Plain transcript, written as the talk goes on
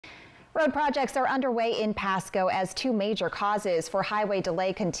Road projects are underway in Pasco as two major causes for highway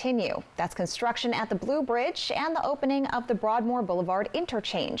delay continue. That's construction at the Blue Bridge and the opening of the Broadmoor Boulevard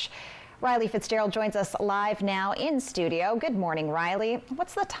interchange. Rylee Fitzgerald joins us live now in studio. Good morning, Rylee.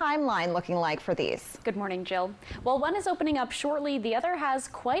 What's the timeline looking like for these? Good morning, Jill. While one is opening up shortly, the other has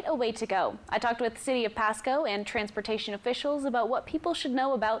quite a way to go. I talked with the City of Pasco and transportation officials about what people should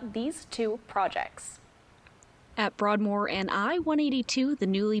know about these two projects. At Broadmoor and I-182, the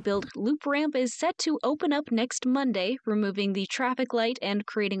newly built loop ramp is set to open up next Monday, removing the traffic light and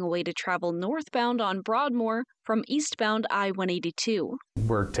creating a way to travel northbound on Broadmoor from eastbound I-182.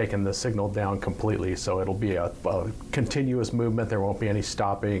 We're taking the signal down completely, so it'll be a continuous movement. There won't be any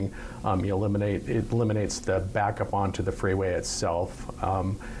stopping. It eliminates the backup onto the freeway itself,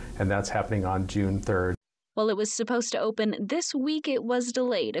 and that's happening on June 3rd. While it was supposed to open this week, it was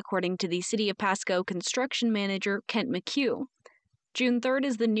delayed, according to the City of Pasco construction manager, Kent McHugh. June 3rd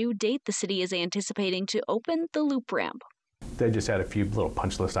is the new date the city is anticipating to open the loop ramp. They just had a few little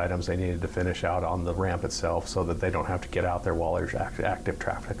punch list items they needed to finish out on the ramp itself so that they don't have to get out there while there's active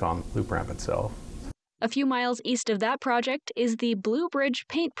traffic on the loop ramp itself. A few miles east of that project is the Blue Bridge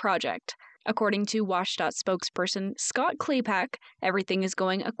paint project. According to WashDOT spokesperson Scott Claypack, everything is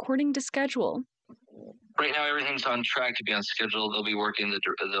going according to schedule. Right now, everything's on track to be on schedule. They'll be working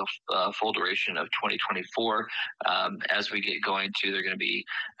the full duration of 2024. As we get going, too, they're going to be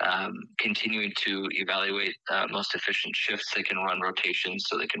continuing to evaluate most efficient shifts. They can run rotations,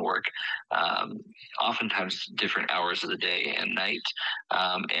 so they can work oftentimes different hours of the day and night,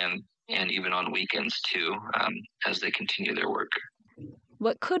 and even on weekends, too, as they continue their work.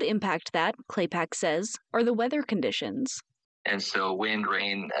 What could impact that, Claypack says, are the weather conditions. And so wind,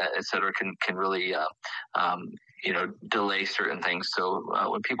 rain, et cetera, can really, delay certain things. So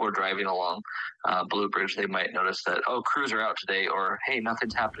when people are driving along Blue Bridge, they might notice that, oh, crews are out today, or, hey,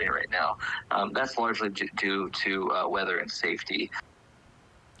 nothing's happening right now. That's largely due to weather and safety.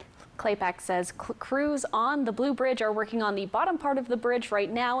 Claypack says crews on the Blue Bridge are working on the bottom part of the bridge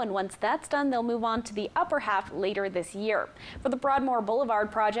right now, and once that's done, they'll move on to the upper half later this year. For the Broadmoor Boulevard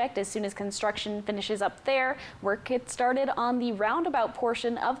project, as soon as construction finishes up there, work gets started on the roundabout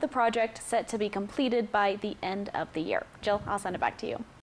portion of the project, set to be completed by the end of the year. Jill, I'll send it back to you.